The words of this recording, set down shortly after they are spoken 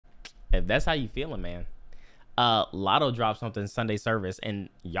If that's how you feeling, man. Latto dropped something Sunday service, and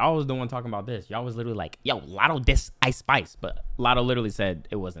y'all was the one talking about this. Y'all was literally like, yo, Latto diss Ice Spice, but Latto literally said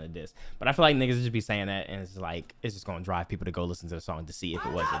it wasn't a diss. But I feel like niggas just be saying that, and it's like, it's just gonna drive people to go listen to the song to see if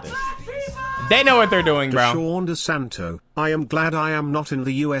it was a diss. They know what they're doing, bro. Sean DeSanto, I am glad I am not in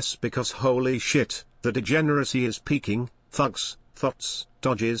the US because holy shit, the degeneracy is peaking. Thugs, thoughts,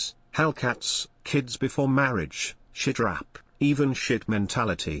 dodges, Hellcats, kids before marriage, shit rap, even shit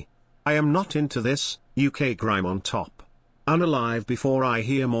mentality. I am not into this. UK grime on top. Unalive before I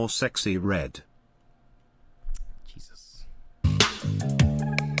hear more sexy red. Jesus.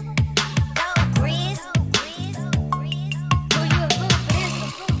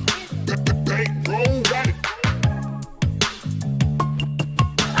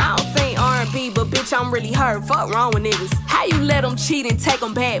 But bitch, I'm really hurt. Fuck wrong with niggas. How you let them cheat and take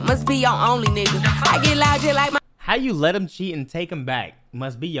them back? Must be your only nigga. I get loud just like my. How you let him cheat and take him back?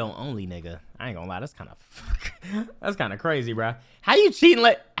 Must be your only nigga. I ain't gonna lie, that's kind of crazy, bro. How you cheat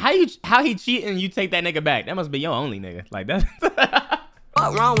and how he cheat and you take that nigga back? That must be your only nigga. Like that.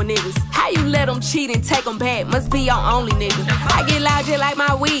 Fuck wrong with niggas? How you let them cheat and take them back? Must be your only nigga. I get loud just like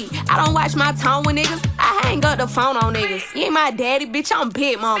my weed. I don't watch my tone with niggas. I hang up the phone on niggas. You ain't my daddy, bitch, I'm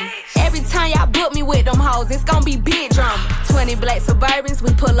big mama. Every time y'all book me with them hoes, it's gonna be big drama. 20 black Suburbans,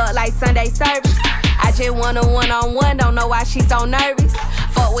 we pull up like Sunday service. I just want a one-on-one, don't know why she so nervous.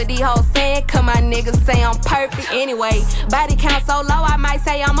 Fuck with these hoes saying, cause my niggas say I'm perfect. Anyway, body count so low, I might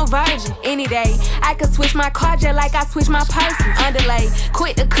say I'm a virgin. Any day, I could switch my car just like I switch my person. Underlay,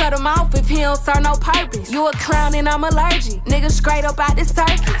 quick to cut him off if he don't serve no purpose. You a clown and I'm allergic, nigga straight up out the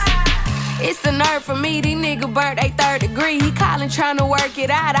circus. It's the nerve for me, these niggas burnt they 3rd degree. He callin' tryna work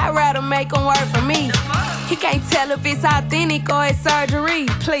it out, I'd rather make him work for me. He can't tell if it's authentic or it's surgery.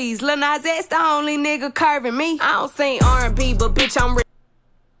 Please, Lil Nas X the only nigga curving me. I don't sing R&B, but bitch, I'm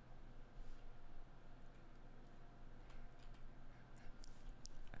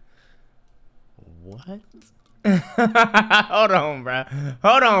What? Hold on, bro.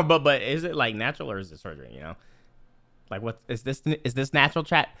 Hold on, but is it like natural or is it surgery, you know? Like what is this natural,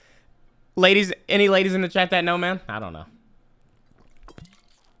 chat? Ladies, any ladies in the chat that know, man? I don't know.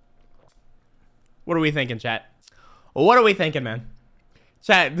 What are we thinking, chat? What are we thinking, man?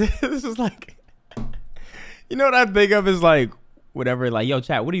 Chat, this is like, you know what I think of is like, whatever, like, yo,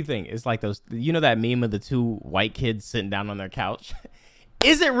 chat, what do you think? It's like those, you know that meme of the 2 white kids sitting down on their couch?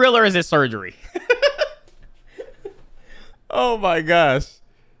 Is it real or is it surgery? Oh my gosh.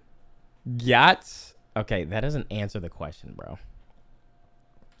 Yachts? Okay, that doesn't answer the question, bro.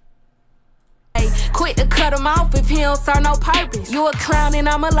 Quick to cut him off if he don't serve no purpose. You a clown and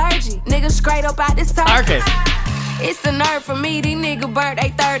I'm allergic, nigga straight up out the circus. It's the nerve for me, these niggas burnt they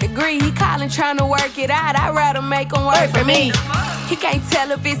 3rd degree. He callin' tryna work it out, I'd rather make him work for me. He can't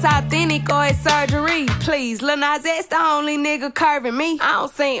tell if it's authentic or it's surgery. Please, Lil Nas X the only nigga curving me. I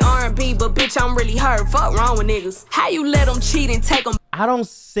don't sing R&B, but bitch, I'm really hurt. Fuck wrong with niggas? How you let them cheat and take them? I don't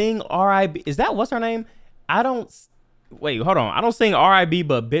sing R.I.B. Is that what's her name? I don't. Wait, hold on. I don't sing R.I.B.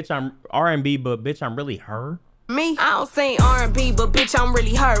 but bitch, I'm R&B, but bitch, I'm really her. Me? I don't sing R&B, but bitch, I'm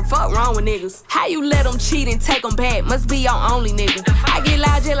really hurt. Fuck wrong with niggas? How you let them cheat and take them back? Must be your only nigga. I get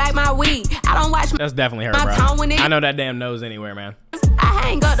loud just like my weed. I don't watch That's definitely her, bro. I know that damn nose anywhere, man. I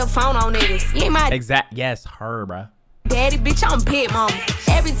hang up the phone on niggas. You ain't my Yes, her, bro. daddy, bitch, I'm big mama.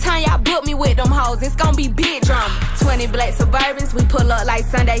 Every time y'all book me with them hoes, it's gonna be big drama. 20 black Suburbans, we pull up like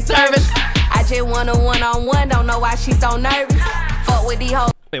Sunday service. I just want a one-on-one, don't know why she so nervous. Fuck with these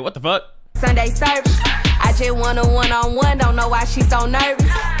hoes. Wait, what the fuck? Sunday service. I just want a one-on-one, don't know why she so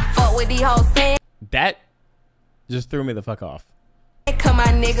nervous. Fuck with these hoes saying. That just threw me the fuck off. Cause my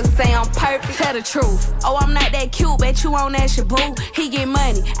niggas say I'm perfect. Tell the truth. Oh, I'm not that cute, bet you on that shaboo. He get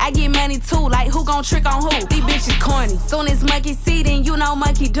money, I get money too. Like who gon' trick on who? These bitches corny. Soon as monkey see, then you know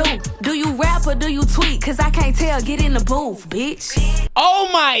monkey do. Do you rap or do you tweet? Cause I can't tell, get in the booth, bitch. Oh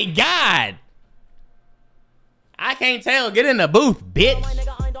my god. I can't tell, get in the booth, bitch.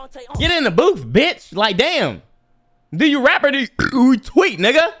 Get in the booth, bitch. Like damn. Do you rap or do you tweet,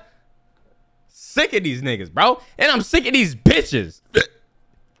 nigga? Sick of these niggas, bro. And I'm sick of these bitches.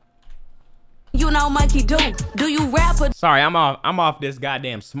 You know monkey do. Do you rap or sorry, I'm off this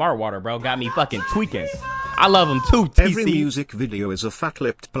goddamn smart water, bro. Got me fucking tweaking. I love them too, TC. Every music video is a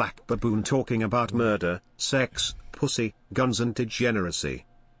fat-lipped black baboon talking about murder, sex, pussy, guns and degeneracy.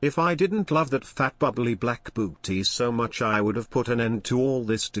 If I didn't love that fat bubbly black booty so much, I would have put an end to all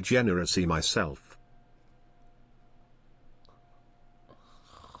this degeneracy myself.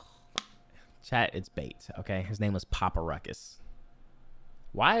 Chat, it's bait, okay? His name was Papa Ruckus.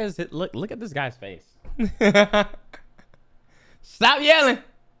 Why is it... Look at this guy's face. Stop yelling.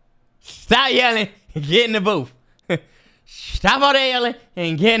 Stop yelling and get in the booth. Stop all that yelling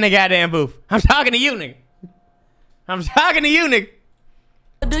and get in the goddamn booth. I'm talking to you, nigga. I'm talking to you, nigga.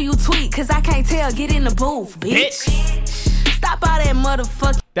 Do you tweet? Cause I can't tell. Get in the booth, bitch. Stop all that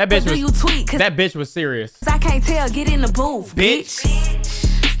motherfucking. That bitch was. Do you tweet? Cause that bitch was serious. I can't tell. Get in the booth, bitch.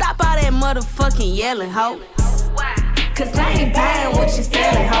 Stop all that motherfucking yelling, ho. Cause I ain't buying what you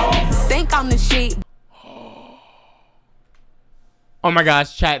selling, ho. Think I'm the shit. Oh my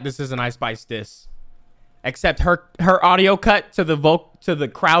gosh, chat, this is an Ice Spice diss. Except her audio cut to the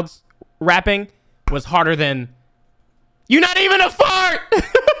crowd's rapping was harder than "You're not even a fart."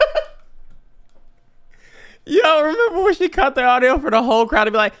 Yo, remember when she cut the audio for the whole crowd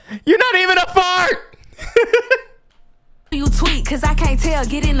to be like, "You're not even a fart." You tweet, cause I can't tell.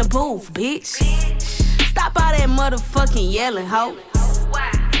 Get in the booth, bitch. Stop all that motherfucking yelling, ho.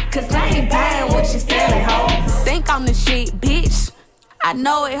 Cause I ain't buying what you selling, ho. Think I'm the shit, bitch. I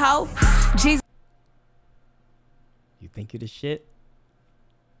know it, ho. Jesus. You think you're the shit?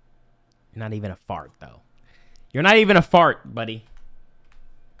 You're not even a fart, though. You're not even a fart, buddy.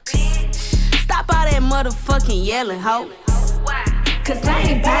 Stop all that motherfucking yelling, ho. Cause I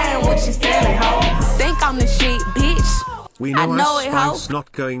ain't buying what you selling, ho. Think I'm the shit, bitch. We know Ice Spice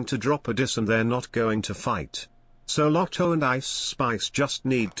not going to drop a diss and they're not going to fight. So Latto and Ice Spice just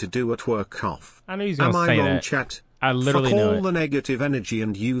need to do a twerk off. I knew he was gonna say that. Am I wrong, chat? I literally Fuck know all it. the negative energy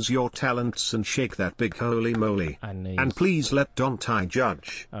and use your talents and shake that big holy moly. I knew. And please let ImDOntai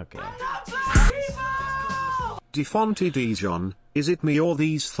judge. Okay. Defonte Dijon, is it me or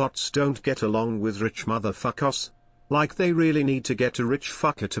these thoughts don't get along with rich motherfuckers? Like they really need to get a rich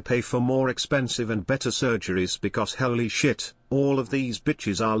fucker to pay for more expensive and better surgeries because holy shit, all of these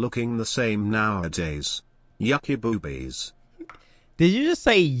bitches are looking the same nowadays. Yucky boobies. Did you just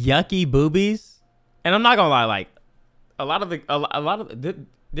say yucky boobies? And I'm not gonna lie, like a lot of did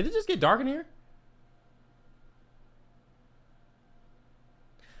it just get dark in here?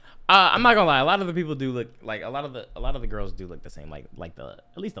 I'm not gonna lie, a lot of the people do look like a lot of the girls do look the same, like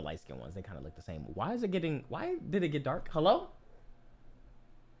at least the light skinned ones, they kind of look the same. Why did it get dark? Hello?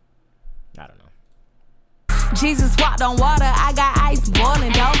 I don't know. Jesus walked on water, I got ice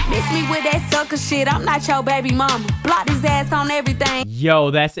boiling, though. Miss me with that sucker shit, I'm not your baby mama. Block his ass on everything. Yo,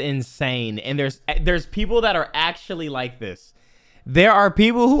 that's insane. And there's people that are actually like this. There are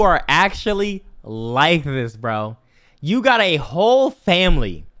people who are actually like this, bro. You got a whole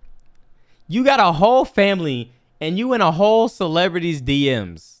family. You got a whole family and you in a whole celebrity's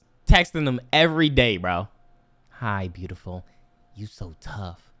DMs. Texting them every day, bro. Hi, beautiful. You so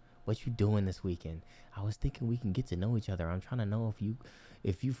tough. What you doing this weekend? I was thinking we can get to know each other. I'm trying to know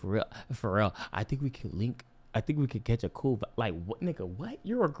if you for real. I think we could link. I think we could catch a cool, like, what, nigga, what?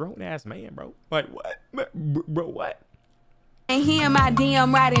 You're a grown ass man, bro. Like, what? Bro, what? And he in my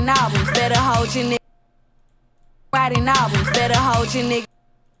DM writing albums. Better hold your nigga. Writing albums. Better hold your nigga.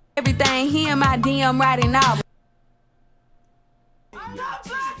 Everything he in my DM writing albums.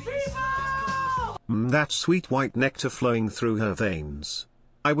 That sweet white nectar flowing through her veins.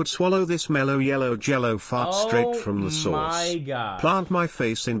 I would swallow this mellow yellow jello fart straight from the source. My God. Plant my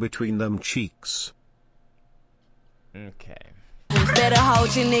face in between them cheeks. Okay. Better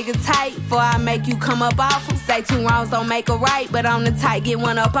hold your nigga tight before I make you come up off him. Say two wrongs don't make a right, but on the tight get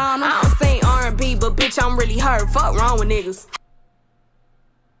one up on him. I don't sing R&B, but bitch I'm really hurt. Fuck wrong with niggas.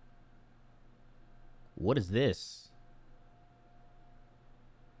 What is this?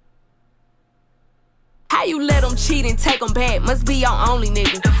 How you let them cheat and take them back? Must be your only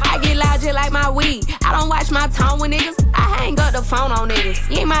nigga. I get loud just like my weed. I don't watch my tone with niggas. I hang up the phone on niggas.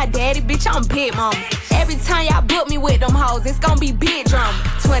 You ain't my daddy, bitch, I'm big mama. Every time y'all book me with them hoes, it's gonna be big drama.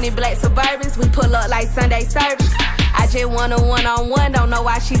 20 black Suburbans, we pull up like Sunday service. I just want a one-on-one, don't know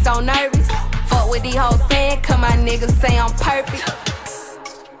why she so nervous. Fuck with these hoes saying, cause my niggas say I'm perfect.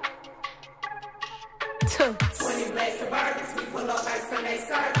 20 black Suburbans, we pull up like Sunday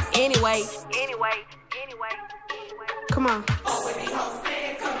service. Anyway. Come on.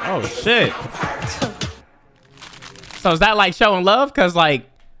 Oh shit. So is that like showing love? Cause like,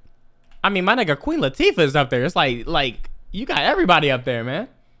 I mean, my nigga Queen Latifah is up there. It's like you got everybody up there, man.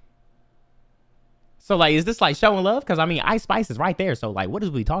 So like, is this like showing love? Cause I mean, Ice Spice is right there. So like, what is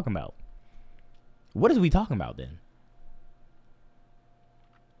we talking about? What is we talking about then?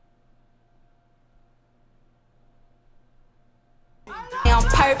 I'm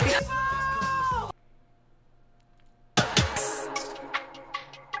perfect.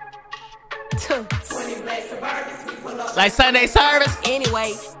 Like Sunday service.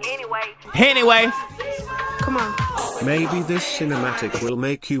 Anyway. Anyway. Come on. Maybe this cinematic will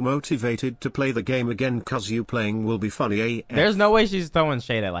make you motivated to play the game again, cause you playing will be funny AF. There's no way she's throwing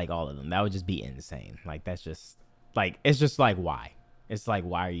shade at like all of them. That would just be insane. Like that's just like, it's just like, why? It's like,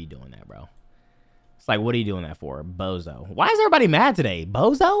 why are you doing that, bro? It's like, what are you doing that for? Bozo. Why is everybody mad today?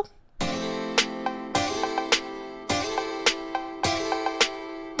 Bozo?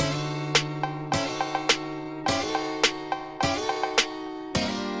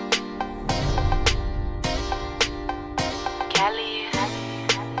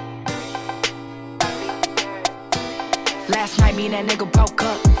 Last night, me and that nigga broke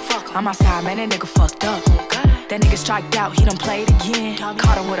up. Fuck, I'm outside, man, that nigga fucked up. That nigga striked out, he done played again.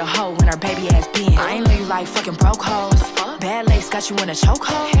 Caught her with a hoe in her baby ass bin. I ain't know you like fucking broke hoes. Bad lace got you in a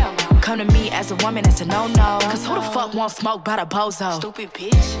chokehold. Come to me as a woman, it's a no-no. Cause who the fuck won't smoke by the bozo? Stupid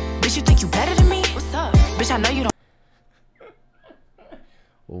bitch. Bitch, you think you better than me? What's up? Bitch, I know you don't.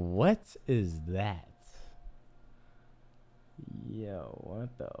 What is that? Yo,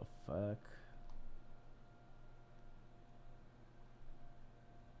 what the fuck?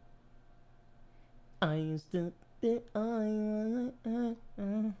 I used to think